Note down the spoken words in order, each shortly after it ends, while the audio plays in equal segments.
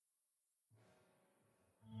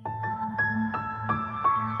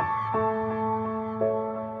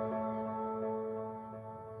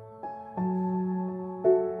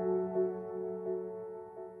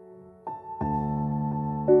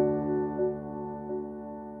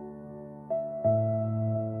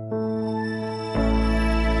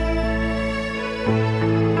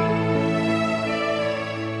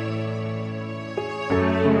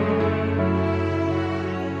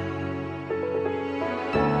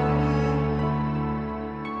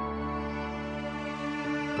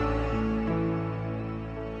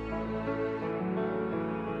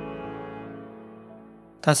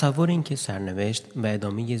تصور این که سرنوشت و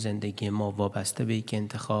ادامه زندگی ما وابسته به یک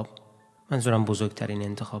انتخاب، منظورم بزرگترین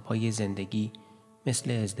انتخاب‌های زندگی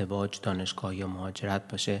مثل ازدواج، دانشگاه یا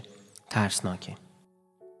مهاجرت باشه، ترسناکه.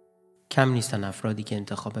 کم نیستن افرادی که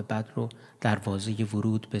انتخاب بد رو دروازه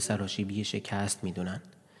ورود به سراشیبی شکست میدونن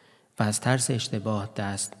و از ترس اشتباه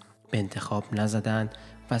دست به انتخاب نزدن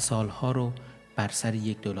و سالها رو بر سر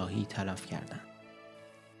یک دولاهی تلف کردن.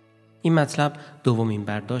 این مطلب دومین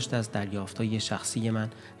برداشت از دریافت‌های شخصی من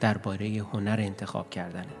درباره هنر انتخاب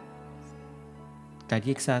کردنه. در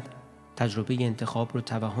یک سطح تجربه انتخاب رو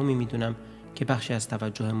توهمی میدونم که بخشی از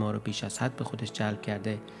توجه ما رو بیش از حد به خودش جلب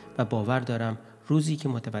کرده و باور دارم روزی که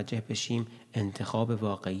متوجه بشیم انتخاب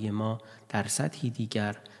واقعی ما در سطحی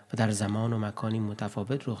دیگر و در زمان و مکانی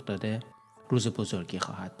متفاوت رخ داده، روز بزرگی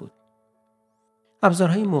خواهد بود.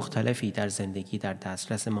 ابزارهای مختلفی در زندگی در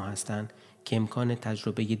دسترس ما هستند که امکان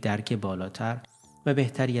تجربه درک بالاتر و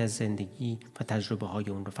بهتری از زندگی و تجربه های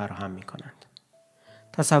اون رو فراهم می کنند.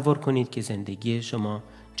 تصور کنید که زندگی شما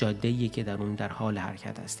جاده‌ایه که در اون در حال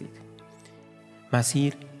حرکت هستید.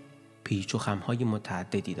 مسیر پیچ و خم‌های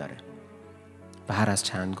متعددی داره و هر از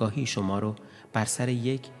چندگاهی شما رو بر سر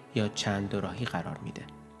یک یا چند دوراهی قرار میده.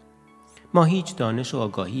 ما هیچ دانش و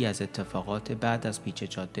آگاهی از اتفاقات بعد از پیچ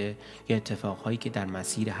جاده یا اتفاقهایی که در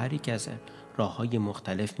مسیر هر یک از راه‌های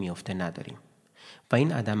مختلف میفته نداریم و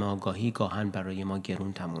این عدم آگاهی گاهن برای ما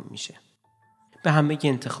گرون تموم میشه. به همه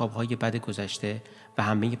انتخاب‌های بد گذشته و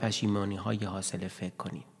همه پشیمانی‌های حاصله فکر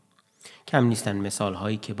کنید. کم نیستن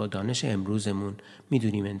مثال‌هایی که با دانش امروزمون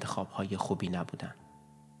میدونیم انتخاب‌های خوبی نبودن.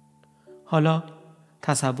 حالا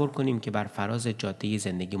تصور کنیم که بر فراز جاده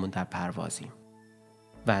زندگیمون در پروازیم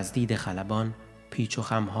و از دید خلبان پیچ و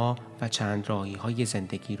خم‌ها و چند راهی‌های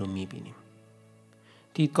زندگی رو می‌بینیم.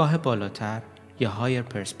 دیدگاه بالاتر یا هایر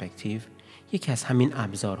پرسپکتیو یکی از همین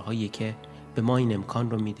ابزارهایی که به ما این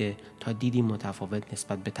امکان رو میده تا دیدی متفاوت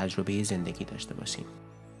نسبت به تجربه زندگی داشته باشیم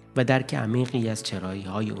و درک عمیقی از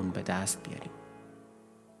چرایی‌های اون به دست بیاریم.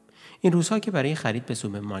 این روزها که برای خرید به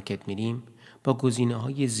سوپرمارکت میریم با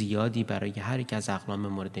گزینه‌های زیادی برای هر یک از اقلام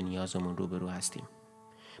مورد نیازمون روبرو هستیم.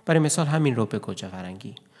 برای مثال همین رب گوجه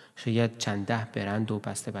فرنگی، شاید چند ده برند و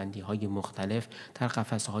بسته‌بندی‌های مختلف در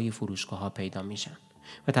قفسه‌های فروشگاه‌ها پیدا میشن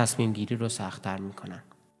و تصمیم گیری رو سخت‌تر میکنن.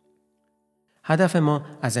 هدف ما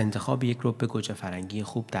از انتخاب یک رب گوجه فرنگی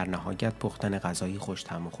خوب در نهایت پختن غذایی خوش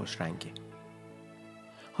طعم و خوش رنگه.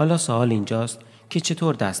 حالا سوال اینجاست که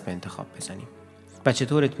چطور دست به انتخاب بزنیم و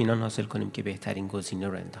چطور اطمینان حاصل کنیم که بهترین گزینه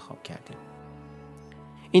رو انتخاب کردیم.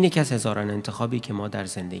 این یکی از هزاران انتخابی که ما در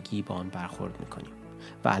زندگی با آن برخورد میکنیم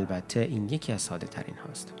و البته این یکی از ساده ترین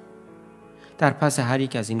هاست. در پس هر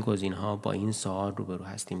یک از این گزینه‌ها با این سوال روبرو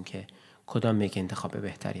هستیم که کدام یک انتخاب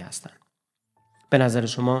بهتری هستند. به نظر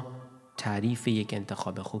شما تعریف یک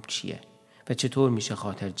انتخاب خوب چیه و چطور میشه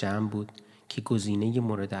خاطر جمع بود که گزینه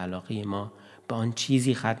مورد علاقه ما به آن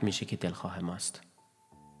چیزی ختم میشه که دلخواه ماست؟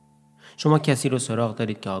 شما کسی رو سراغ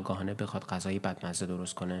دارید که آگاهانه بخواد غذای بدمزه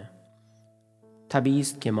درست کنه؟ طبیعی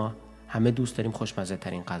است که ما همه دوست داریم خوشمزه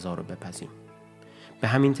ترین غذا رو بپزیم. به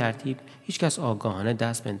همین ترتیب هیچ کس آگاهانه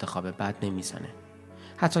دست به انتخاب بد نمیزنه.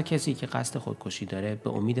 حتی کسی که قصد خودکشی داره به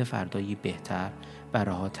امید فردایی بهتر و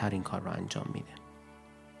راحت‌تر این کار رو انجام میده.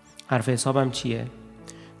 حرف حسابم چیه؟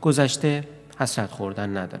 گذشته حسرت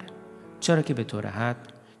خوردن نداره. چرا که به طور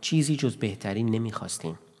حد چیزی جز بهترین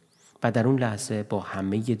نمیخواستیم و در اون لحظه با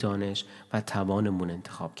همه دانش و توانمون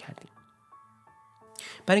انتخاب کردیم.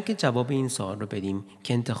 برای اینکه جواب این سوال رو بدیم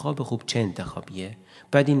که انتخاب خوب چه انتخابیه،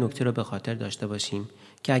 باید این نکته رو به خاطر داشته باشیم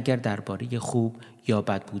که اگر درباره خوب یا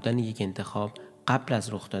بد بودن یک انتخاب قبل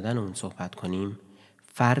از رخ دادن اون صحبت کنیم،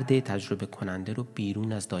 فرد تجربه کننده رو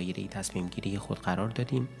بیرون از دایره تصمیم گیری خود قرار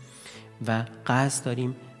دادیم و قصد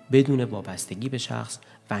داریم بدون وابستگی به شخص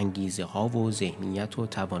و انگیزه ها و ذهنیت و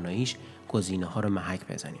تواناییش گزینه ها رو محک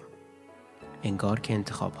بزنیم. انگار که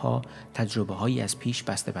انتخاب ها تجربه هایی از پیش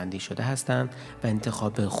بسته بندی شده هستند و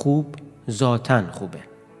انتخاب خوب ذاتاً خوبه.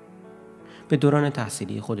 به دوران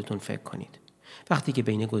تحصیلی خودتون فکر کنید. وقتی که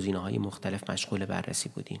بین گزینه های مختلف مشغول بررسی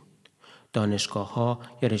بودین. دانشگاه ها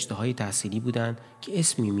یا رشته های تحصیلی بودن که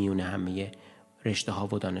اسمی میونه همه رشته ها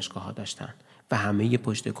و دانشگاه ها داشتن و همه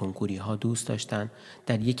پشت کنکوری ها دوست داشتن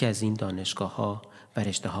در یکی از این دانشگاه ها و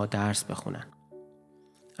رشته ها درس بخونن.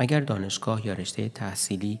 اگر دانشگاه یا رشته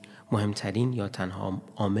تحصیلی مهمترین یا تنها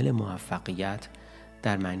عامل موفقیت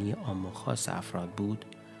در معنی عام و خاص افراد بود،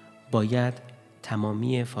 باید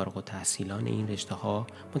تمامی فارغ التحصیلان این رشته ها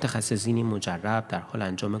متخصصین مجرب در حال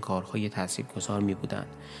انجام کارهای تاثیرگذار می بودند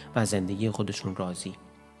و زندگی خودشون راضی،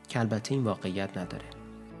 که البته این واقعیت نداره.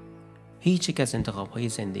 هیچ یک از انتخاب‌های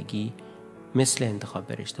زندگی مثل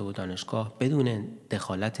انتخاب رشته و دانشگاه بدون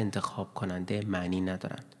دخالت انتخاب کننده معنی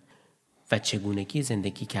ندارند و چگونگی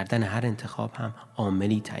زندگی کردن هر انتخاب هم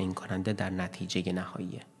عاملی تعیین کننده در نتیجه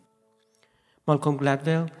نهاییه. مالکوم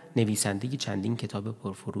گلدول، نویسنده چندین کتاب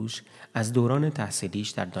پرفروش، از دوران تحصیلیش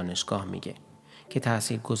در دانشگاه میگه که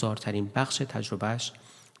تاثیرگذارترین بخش تجربهش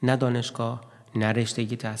نه دانشگاه، نه رشته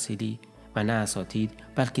تحصیلی و نه اساتید،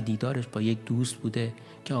 بلکه دیدارش با یک دوست بوده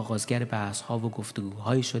که آغازگر بحث‌ها و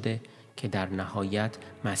گفتگوهایی شده که در نهایت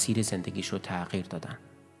مسیر زندگیش رو تغییر دادن.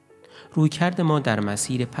 رویکرد ما در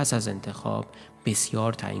مسیر پس از انتخاب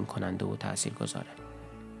بسیار تعیین کننده و تاثیرگذاره.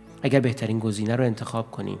 اگر بهترین گزینه رو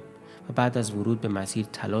انتخاب کنیم و بعد از ورود به مسیر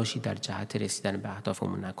تلاشی در جهت رسیدن به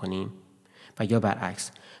اهدافمون نکنیم و یا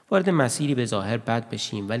برعکس وارد مسیری به ظاهر بد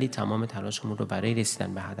بشیم ولی تمام تلاشمون رو برای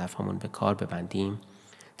رسیدن به هدفمون به کار ببندیم،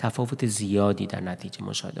 تفاوت زیادی در نتیجه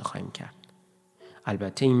مشاهده خواهیم کرد.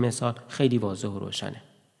 البته این مثال خیلی واضح و روشنه،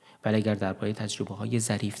 ولی اگر درباره تجربه‌های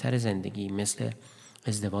ظریف‌تر زندگی مثل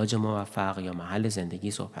ازدواج موفق یا محل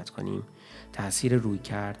زندگی صحبت کنیم، تأثیر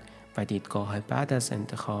رویکرد و دیدگاه بعد از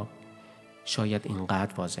انتخاب شاید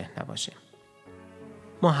اینقدر واضح نباشه.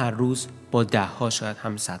 ما هر روز با ده‌ها شاید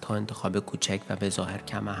هم صدها انتخاب کوچک و به ظاهر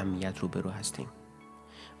کم اهمیت روبرو هستیم.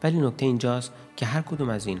 ولی نکته اینجاست که هر کدوم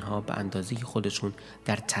از اینها به اندازه خودشون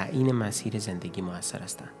در تعیین مسیر زندگی مؤثر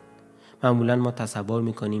هستند. معمولاً ما تصور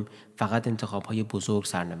می‌کنیم فقط انتخاب‌های بزرگ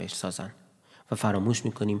سرنوشت سازن و فراموش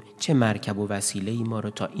می‌کنیم چه مرکب و وسیله‌ای ما رو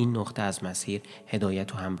تا این نقطه از مسیر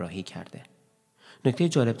هدایت و همراهی کرده. نکته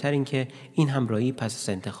جالبتر این که این همراهی پس از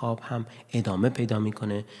انتخاب هم ادامه پیدا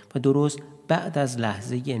میکنه و درست بعد از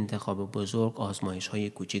لحظه انتخاب بزرگ آزمایش‌های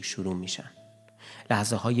کوچک شروع میشن.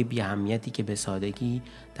 لحظه‌های بی اهمیتی که به سادگی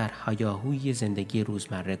در هیاهوی زندگی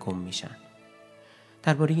روزمره گم میشن.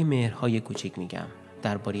 درباره مهرهای کوچک میگم،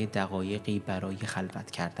 درباره دقایقی برای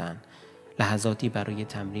خلوت کردن، لحظاتی برای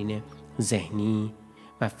تمرین ذهنی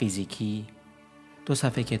و فیزیکی، 2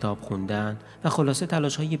 صفحه کتاب خوندن و خلاصه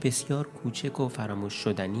تلاش‌های بسیار کوچک و فراموش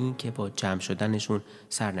شدنی که با جمع شدنشون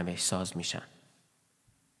سرنوشت ساز میشن.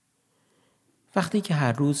 وقتی که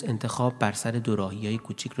هر روز انتخاب بر سر 2 راهی‌های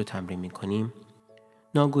کوچک رو تمرین می‌کنیم،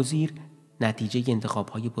 ناگزیر نتیجه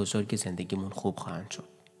انتخاب‌های بزرگ زندگیمون خوب خواهند شد.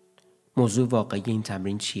 موضوع واقعی این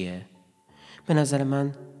تمرین چیه؟ به نظر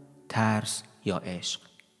من ترس یا عشق.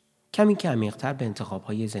 کمی که عمیق‌تر به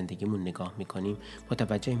انتخاب‌های زندگیمون نگاه می‌کنیم،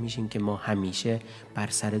 متوجه میشیم که ما همیشه بر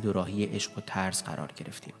سر 2 راهی عشق و ترس قرار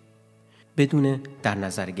گرفتیم. بدون در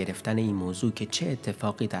نظر گرفتن این موضوع که چه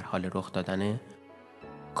اتفاقی در حال رخ دادنه،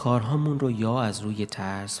 کارهامون رو یا از روی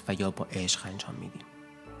ترس و یا با عشق انجام میدیم.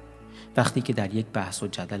 وقتی که در یک بحث و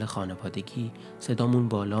جدل خانوادگی صدامون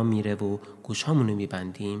بالا میره و گوشامون رو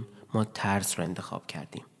میبندیم، ما ترس رو انتخاب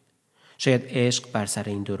کردیم. شاید عشق بر سر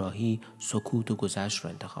این 2 راهی سکوت و گذشت رو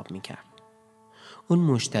انتخاب میکرد. اون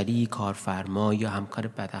مشتری، کارفرما یا همکار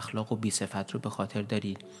بداخلاق و بی‌صفت رو به خاطر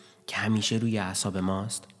دارید که همیشه روی اعصاب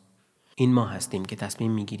ماست؟ این ما هستیم که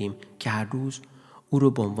تصمیم میگیریم که هر روز او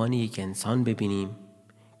رو به عنوان یک انسان ببینیم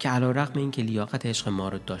که علیرغم اینکه لیاقت عشق ما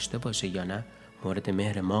رو داشته باشه یا نه، مورد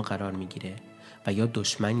مهر ما قرار میگیره و یا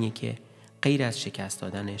دشمنیه که غیر از شکست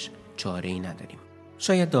دادنش چاره‌ای نداریم.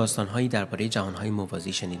 شاید داستان‌هایی درباره جهان‌های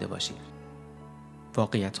موازی شنیده باشید.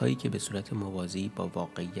 واقعیت‌هایی که به صورت موازی با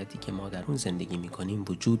واقعیتی که ما در اون زندگی می‌کنیم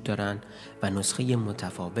وجود دارن و نسخه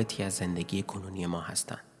متفاوتی از زندگی کنونی ما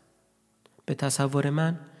هستند. به تصور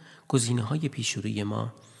من، گزینه‌های پیش‌روی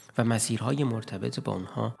ما و مسیرهای مرتبط با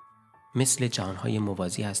اونها مثل جهان‌های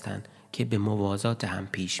موازی هستند که به موازات هم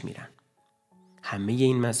پیش میرن. همه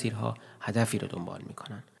این مسیرها هدفی رو دنبال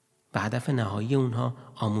می‌کنن و هدف نهایی اونها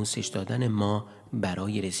آموزش دادن ما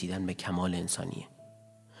برای رسیدن به کمال انسانیه.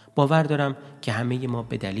 باور دارم که همه ما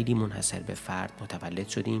به دلیلی منحصر به فرد متولد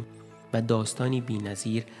شدیم و داستانی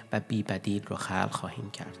بی‌نظیر و بی‌بدیل رو خلق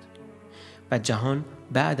خواهیم کرد. و جهان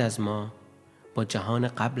بعد از ما با جهان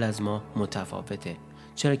قبل از ما متفاوته،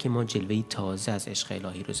 چرا که ما جلوه‌ای تازه از عشق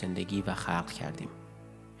الهی رو زندگی و خلق کردیم.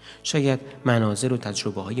 شاید مناظر و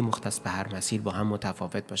تجربه‌های مختص به هر مسیر با هم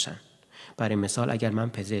متفاوت باشن. برای مثال اگر من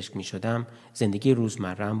پزشک می شدم، زندگی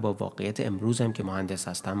روزمره‌ام با واقعیت امروزم که مهندس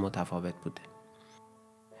هستم متفاوت بوده.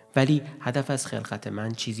 ولی هدف از خلقت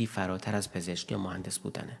من چیزی فراتر از پزشکی و مهندس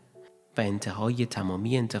بودنه و انتهای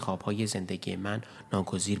تمامی انتخاب‌های زندگی من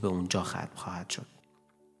ناگزیر به اونجا ختم خواهد شد.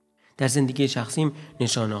 در زندگی شخصیم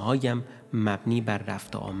نشانه‌هایم مبنی بر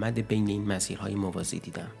رفت و آمد بین این مسیرهای موازی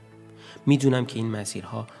دیدم. میدونم که این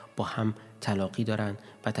مسیرها با هم تلاقی دارن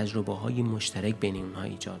و تجربه‌های مشترک بین اونها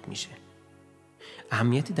ایجاد میشه.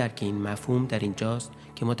 اهمیت درک این مفهوم در اینجاست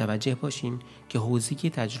که متوجه باشیم که حوزه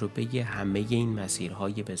تجربه همه این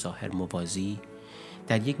مسیرهای به ظاهر موازی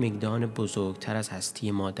در یک میدان بزرگتر از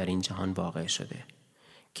هستی ما در این جهان واقع شده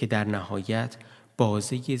که در نهایت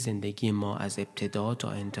بازه زندگی ما از ابتدا تا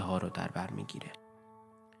انتها رو در بر میگیره.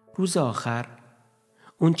 روز آخر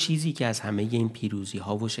اون چیزی که از همه این پیروزی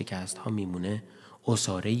ها و شکست ها میمونه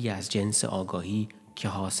عصاره‌ای از جنس آگاهی که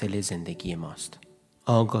حاصل زندگی ماست.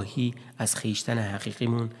 آگاهی از خویشتن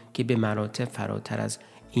حقیقیمون که به مراتب فراتر از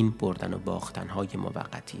این بردن و باختن های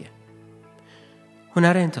موقتیه.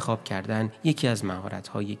 هنر انتخاب کردن یکی از مهارت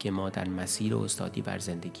هایی که ما در مسیر استادی بر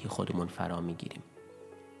زندگی خودمون فرا میگیریم.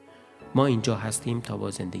 ما اینجا هستیم تا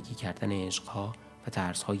با زندگی کردن عشقها و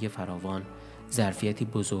ترسهای فراوان ظرفیتی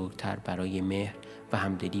بزرگتر برای مهر و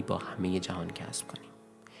همدلی با همه جهان کسب کنیم.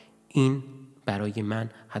 این برای من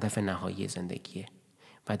هدف نهایی زندگیه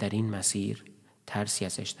و در این مسیر ترسی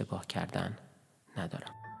از اشتباه کردن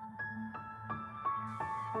ندارم.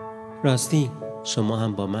 راستی شما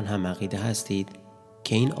هم با من هم عقیده هستید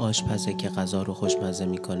که این آشپزه که غذا رو خوشمزه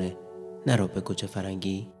میکنه نرو به گوجه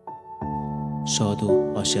فرنگی؟ شاد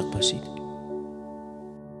و عاشق باشید.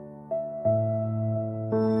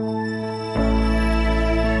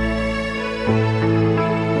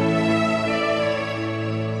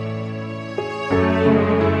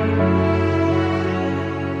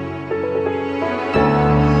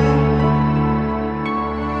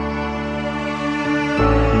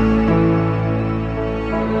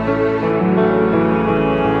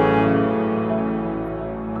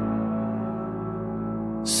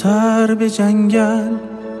 سر به جنگل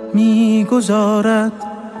میگذارد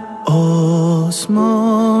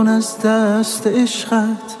آسمان از دست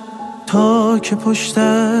عشقت، تا که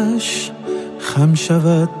پشتش خم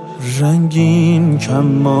شود رنگین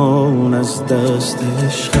کمان از دست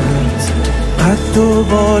عشقت. قد و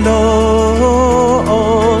بالا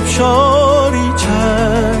آبشاری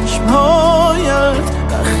چشمهایت،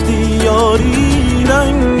 وقتی یاری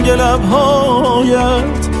رنگ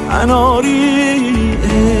لبهایت اناری.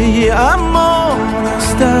 ای امان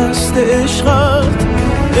از دست عشقت،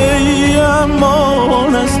 ای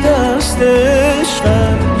امان از دست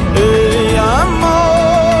عشقت، ای امان.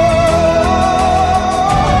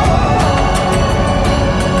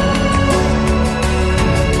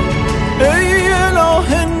 ای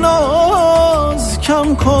اله ناز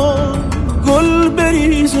کم کن، گل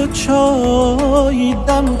بریز و چای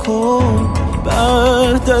دم کن.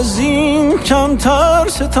 بعد از این کمتر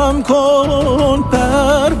ستم کن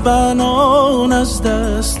بر بنان از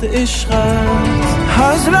دست عشقت.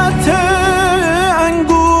 حضرت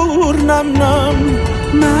انگور نم نم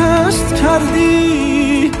مست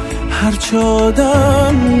کردی، هرچه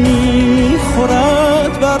آدم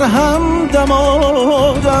میخورد بر هم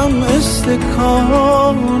دمادم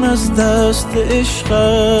استکان از دست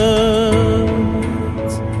عشقت.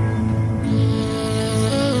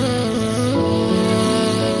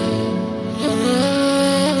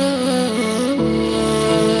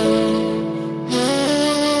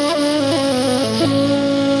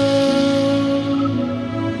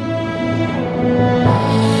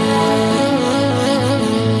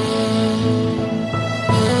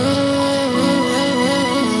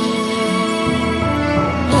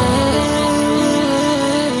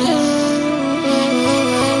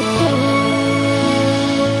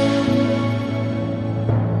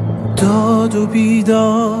 داد و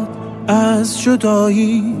بیداد از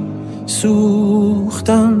جدایی،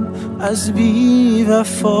 سوختم از بی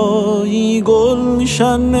وفایی.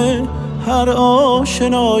 گلشن هر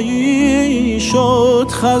آشنایی شد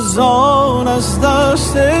خزان از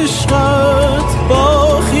دست عشقت.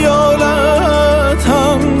 با خیالت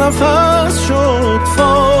هم نفس شد،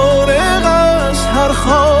 فارغ از هر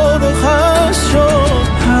خار و خس شد.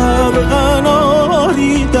 هر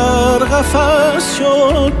قناری در قفس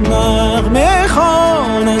شد، نغمه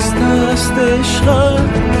خوان از دست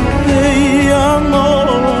عشقت. ای امان